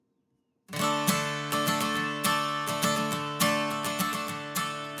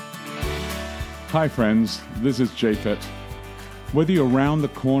Hi friends, this is Japhet. Whether you're around the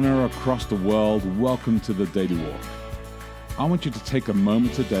corner or across the world, welcome to the Daily Walk. I want you to take a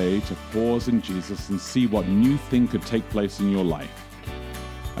moment today to pause in Jesus and see what new thing could take place in your life.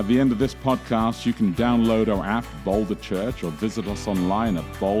 At the end of this podcast, you can download our app, Boulder Church, or visit us online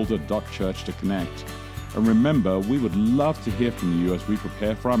at boulder.church to connect. And remember, we would love to hear from you as we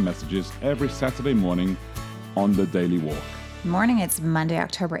prepare for our messages every Saturday morning on the Daily Walk. Good morning, it's Monday,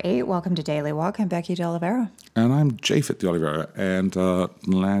 October 8. Welcome to Daily Walk. I'm Becky De Oliveira. And I'm Japhet De Oliveira, and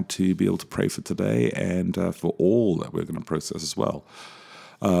glad to be able to pray for today and for all that we're going to process as well.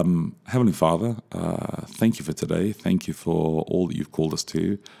 Heavenly Father, thank you for today. Thank you for all that you've called us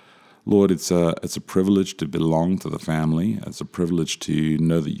to. Lord, it's a privilege to belong to the family. It's a privilege to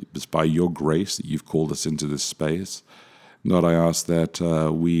know that it's by your grace that you've called us into this space. God, I ask that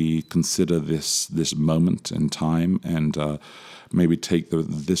we consider this moment in time and maybe take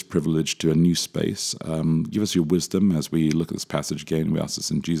this privilege to a new space. Give us your wisdom as we look at this passage again. We ask this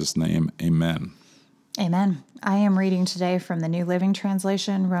in Jesus' name. Amen. Amen. I am reading today from the New Living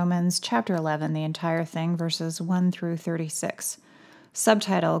Translation, Romans chapter 11, the entire thing, verses 1 through 36.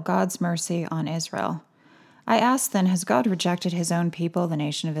 Subtitle, God's Mercy on Israel. I ask then, has God rejected his own people, the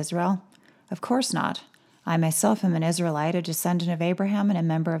nation of Israel? Of course not. I myself am an Israelite, a descendant of Abraham, and a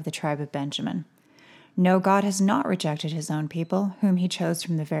member of the tribe of Benjamin. No, God has not rejected his own people, whom he chose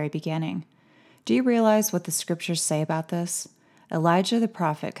from the very beginning. Do you realize what the scriptures say about this? Elijah the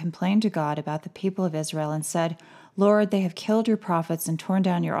prophet complained to God about the people of Israel and said, Lord, they have killed your prophets and torn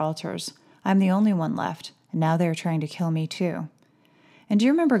down your altars. I'm the only one left, and now they are trying to kill me too. And do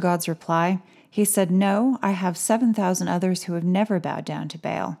you remember God's reply? He said, No, I have 7,000 others who have never bowed down to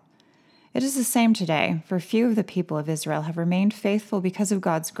Baal. It is the same today, for few of the people of Israel have remained faithful because of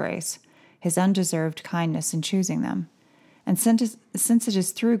God's grace, his undeserved kindness in choosing them. And since it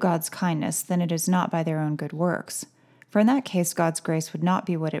is through God's kindness, then it is not by their own good works. For in that case, God's grace would not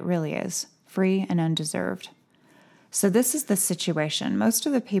be what it really is, free and undeserved. So this is the situation. Most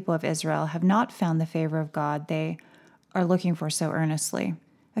of the people of Israel have not found the favor of God they are looking for so earnestly.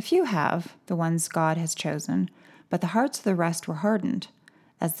 A few have, the ones God has chosen, but the hearts of the rest were hardened.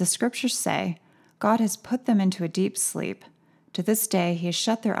 As the scriptures say, God has put them into a deep sleep. To this day he has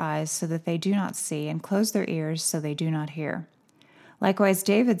shut their eyes so that they do not see, and closed their ears so they do not hear. Likewise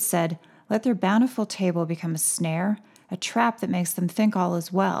David said, Let their bountiful table become a snare, a trap that makes them think all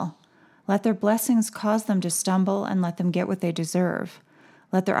is well. Let their blessings cause them to stumble, and let them get what they deserve.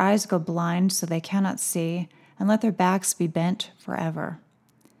 Let their eyes go blind so they cannot see, and let their backs be bent forever.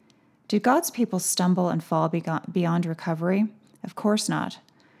 Did God's people stumble and fall beyond recovery? Of course not.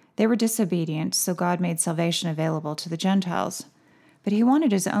 They were disobedient, so God made salvation available to the Gentiles. But he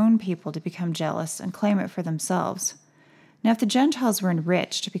wanted his own people to become jealous and claim it for themselves. Now, if the Gentiles were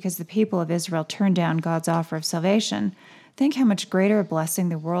enriched because the people of Israel turned down God's offer of salvation, think how much greater a blessing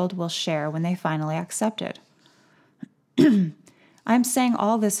the world will share when they finally accept it. I am saying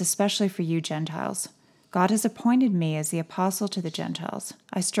all this especially for you Gentiles. God has appointed me as the apostle to the Gentiles.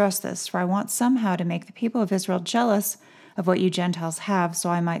 I stress this, for I want somehow to make the people of Israel jealous of what you Gentiles have, so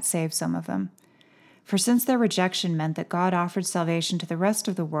I might save some of them. For since their rejection meant that God offered salvation to the rest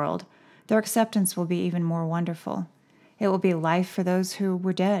of the world, their acceptance will be even more wonderful. It will be life for those who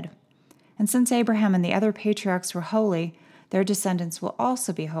were dead. And since Abraham and the other patriarchs were holy, their descendants will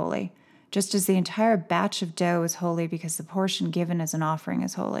also be holy, just as the entire batch of dough is holy because the portion given as an offering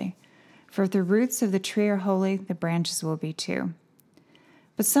is holy. For if the roots of the tree are holy, the branches will be too.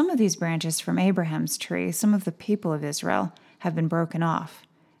 But some of these branches from Abraham's tree, some of the people of Israel, have been broken off,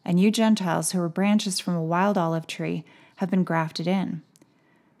 and you Gentiles who are branches from a wild olive tree have been grafted in.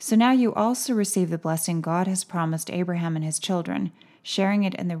 So now you also receive the blessing God has promised Abraham and his children, sharing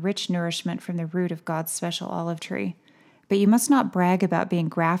it in the rich nourishment from the root of God's special olive tree. But you must not brag about being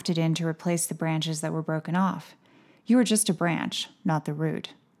grafted in to replace the branches that were broken off. You are just a branch, not the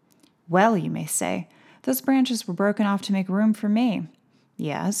root. Well, you may say, those branches were broken off to make room for me.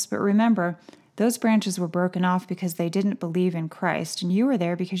 Yes, but remember, those branches were broken off because they didn't believe in Christ, and you are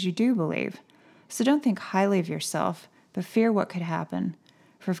there because you do believe. So don't think highly of yourself, but fear what could happen.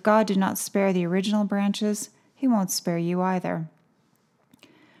 For if God did not spare the original branches, he won't spare you either.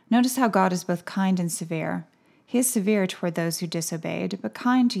 Notice how God is both kind and severe. He is severe toward those who disobeyed, but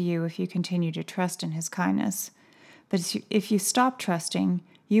kind to you if you continue to trust in his kindness. But if you stop trusting,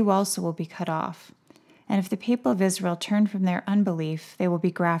 you also will be cut off. And if the people of Israel turn from their unbelief, they will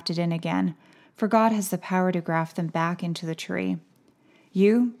be grafted in again, for God has the power to graft them back into the tree.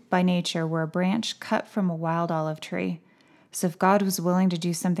 You, by nature, were a branch cut from a wild olive tree. So if God was willing to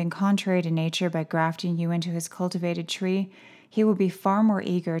do something contrary to nature by grafting you into his cultivated tree, he will be far more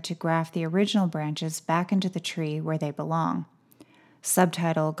eager to graft the original branches back into the tree where they belong.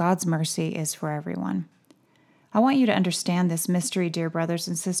 Subtitle: God's mercy is for everyone. I want you to understand this mystery, dear brothers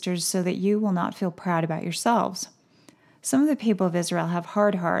and sisters, so that you will not feel proud about yourselves. Some of the people of Israel have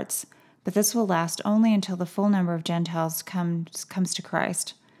hard hearts, but this will last only until the full number of Gentiles comes to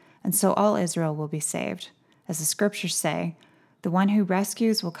Christ, and so all Israel will be saved. As the scriptures say, the one who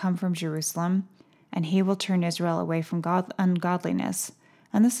rescues will come from Jerusalem, and he will turn Israel away from ungodliness.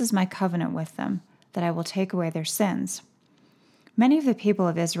 And this is my covenant with them, that I will take away their sins. Many of the people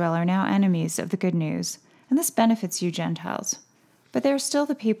of Israel are now enemies of the good news, and this benefits you Gentiles. But they are still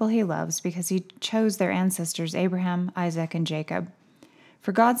the people he loves because he chose their ancestors Abraham, Isaac, and Jacob.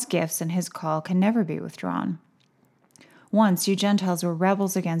 For God's gifts and his call can never be withdrawn. Once you Gentiles were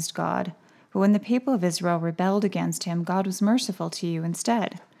rebels against God, but when the people of Israel rebelled against him, God was merciful to you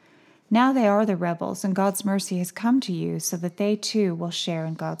instead. Now they are the rebels, and God's mercy has come to you so that they too will share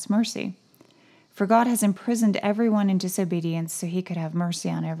in God's mercy. For God has imprisoned everyone in disobedience so he could have mercy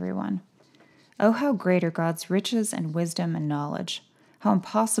on everyone. Oh, how great are God's riches and wisdom and knowledge! How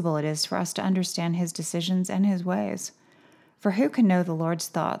impossible it is for us to understand his decisions and his ways. For who can know the Lord's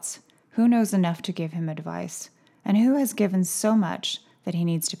thoughts? Who knows enough to give him advice? And who has given so much that he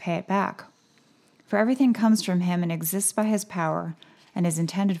needs to pay it back? For everything comes from him and exists by his power and is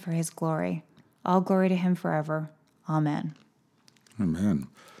intended for his glory. All glory to him forever. Amen. Amen.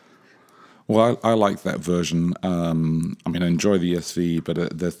 Well, I like that version. I enjoy the ESV,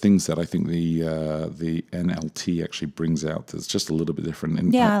 but there are things that I think the NLT actually brings out that's just a little bit different.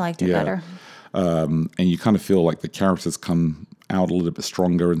 And, I liked it better. And you kind of feel like the characters come out a little bit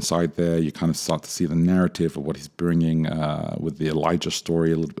stronger inside there. You kind of start to see the narrative of what he's bringing with the Elijah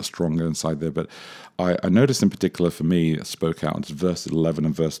story a little bit stronger inside there. But I noticed in particular for me, it spoke out, it's verse 11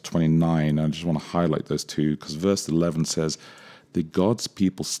 and verse 29. I just want to highlight those two because verse 11 says, "Did God's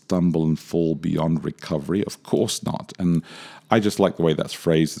people stumble and fall beyond recovery? Of course not." And I just like the way that's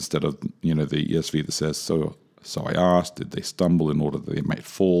phrased instead of, the ESV that says, so I asked, did they stumble in order that they might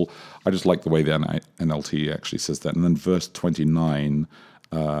fall? I just like the way the NLT actually says that. And then verse 29,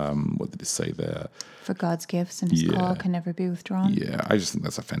 what did it say there? For God's gifts and his call can never be withdrawn. Yeah, I just think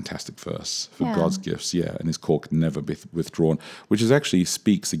that's a fantastic verse. For God's gifts, and his call can never be withdrawn, which is actually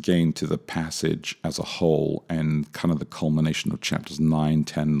speaks again to the passage as a whole and kind of the culmination of chapters 9,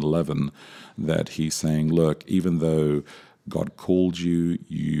 10, and 11, that he's saying, look, even though God called you,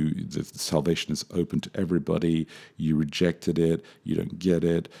 the salvation is open to everybody, you rejected it, you don't get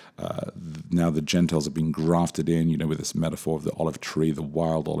it, now the Gentiles have been grafted in, with this metaphor of the olive tree, the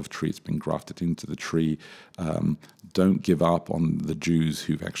wild olive tree, it's been grafted into the tree. Don't give up on the Jews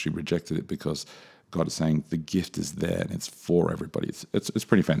who've actually rejected it, because God is saying the gift is there and it's for everybody. It's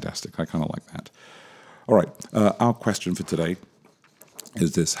pretty fantastic. I kind of like that. All right, our question for today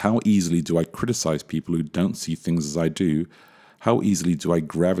is this: how easily do I criticize people who don't see things as I do? How easily do I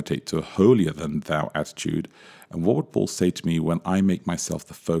gravitate to a holier than thou attitude? And what would Paul say to me when I make myself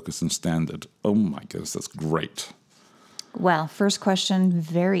the focus and standard? Oh my goodness, that's great. Well, first question,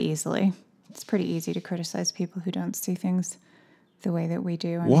 very easily. It's pretty easy to criticize people who don't see things the way that we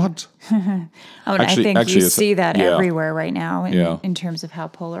do. What? I think you see that everywhere right now in terms of how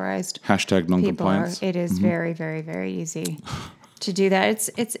polarized # non-compliance. People are. It is very, very, very easy to do that.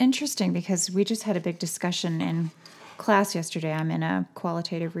 It's interesting because we just had a big discussion in class yesterday. I'm in a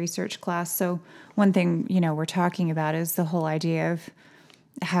qualitative research class. So one thing, we're talking about is the whole idea of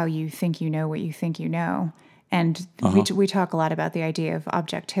how you think you know what you think you know. And we talk a lot about the idea of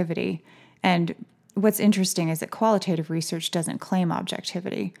objectivity. And what's interesting is that qualitative research doesn't claim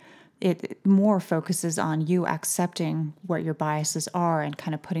objectivity. It more focuses on you accepting what your biases are and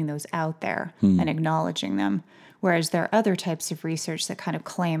kind of putting those out there and acknowledging them. Whereas there are other types of research that kind of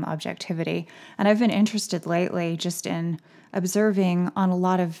claim objectivity. And I've been interested lately just in observing on a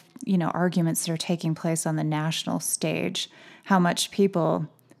lot of, arguments that are taking place on the national stage, how much people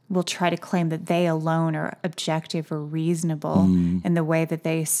will try to claim that they alone are objective or reasonable in the way that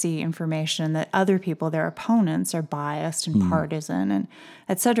they see information, that other people, their opponents, are biased and partisan and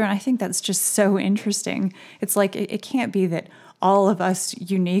et cetera. And I think that's just so interesting. It's like it can't be that all of us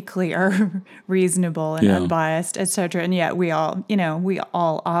uniquely are reasonable and unbiased, et cetera. And yet we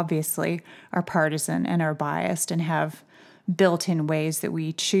all obviously are partisan and are biased and have built-in ways that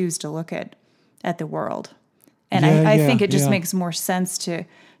we choose to look at the world. And I think it just makes more sense to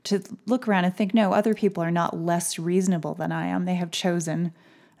look around and think, no, other people are not less reasonable than I am. They have chosen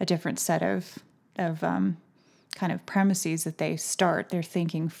a different set of kind of premises that they start their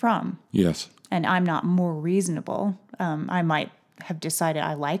thinking from. Yes. And I'm not more reasonable. I might have decided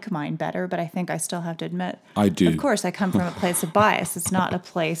I like mine better, but I think I still have to admit, I do. Of course, I come from a place of bias. It's not a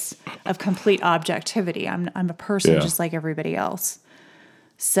place of complete objectivity. I'm a person just like everybody else.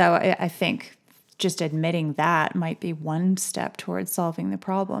 So I think just admitting that might be one step towards solving the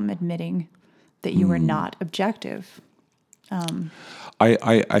problem, admitting that you are not objective.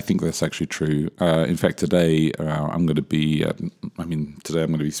 I think that's actually true. In fact, today I'm going to be. Today I'm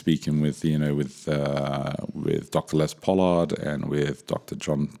going to be speaking with Dr. Les Pollard and with Dr.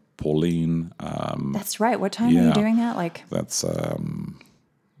 John Pauline. That's right. What time are you doing that? That's from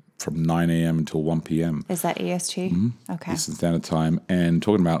 9 a.m. until 1 p.m. Is that EST? Okay. Eastern Standard Time, and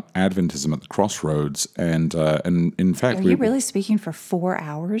talking about Adventism at the crossroads. And in fact, are you really speaking for 4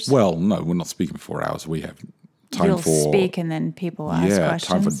 hours? Well, no, we're not speaking for 4 hours. We have time You'll for speak and then people ask questions.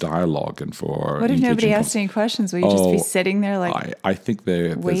 Time for dialogue and for. What if nobody asked any questions? Will you just be sitting there I think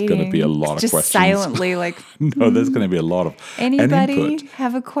there's going to be a lot of just questions. Silently No, there's going to be a lot of anybody input.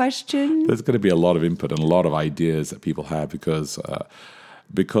 Have a question? There's going to be a lot of input and a lot of ideas that people have because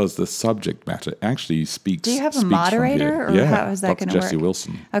the subject matter actually speaks. Do you have a moderator, or how is that going to work? Jesse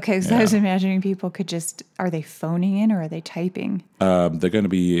Wilson. Okay, so I was imagining people could are they phoning in or are they typing? They're going to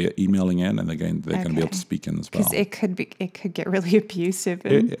be emailing in, and they're going to be able to speak in as well. Because it could get really abusive.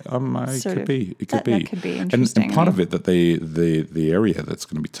 And it could be. That could be interesting. And part of it that the area that's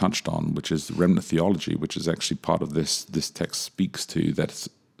going to be touched on, which is remnant theology, which is actually part of this text speaks to, that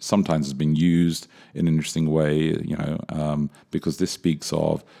sometimes has been used in an interesting way, because this speaks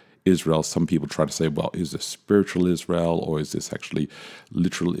of Israel. Some people try to say, well, is this spiritual Israel or is this actually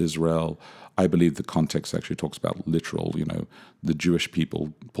literal Israel? I believe the context actually talks about literal, the Jewish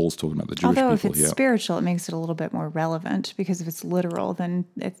people. Paul's talking about the Jewish people here. Although if it's spiritual, it makes it a little bit more relevant, because if it's literal, then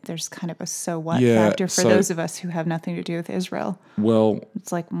there's kind of a so what factor for those of us who have nothing to do with Israel. Well,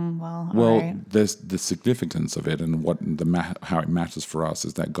 it's like, all right. There's the significance of it, and how it matters for us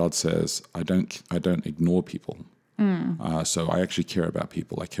is that God says, I don't ignore people. So I actually care about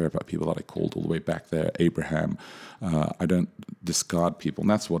people. I care about people that I called all the way back there, Abraham. I don't discard people. And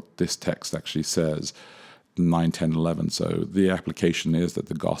that's what this text actually says, 9, 10, 11. So the application is that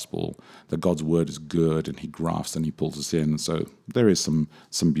that God's word is good, and he grafts and he pulls us in. So there is some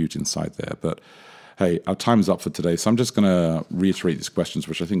beauty inside there. But hey, our time's up for today, so I'm just going to reiterate these questions,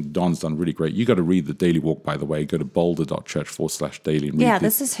 which I think Don's done really great. You got to read the Daily Walk, by the way. Go to boulder.church/daily. And read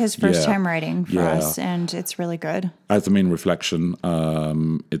this is his first time writing for us, and it's really good. As the main reflection,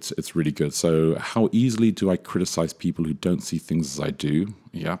 it's really good. So how easily do I criticize people who don't see things as I do?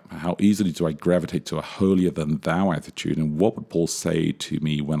 Yeah. How easily do I gravitate to a holier-than-thou attitude? And what would Paul say to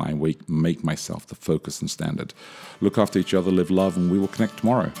me when I make myself the focus and standard? Look after each other, live love, and we will connect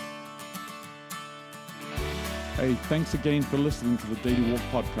tomorrow. Hey, thanks again for listening to the Daily Walk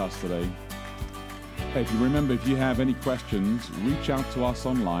podcast today. Hey, if you have any questions, reach out to us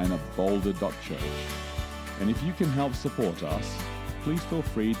online at boulder.church. And if you can help support us, please feel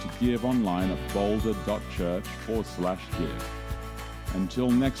free to give online at boulder.church/give.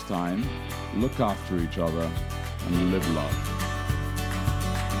 Until next time, look after each other and live love.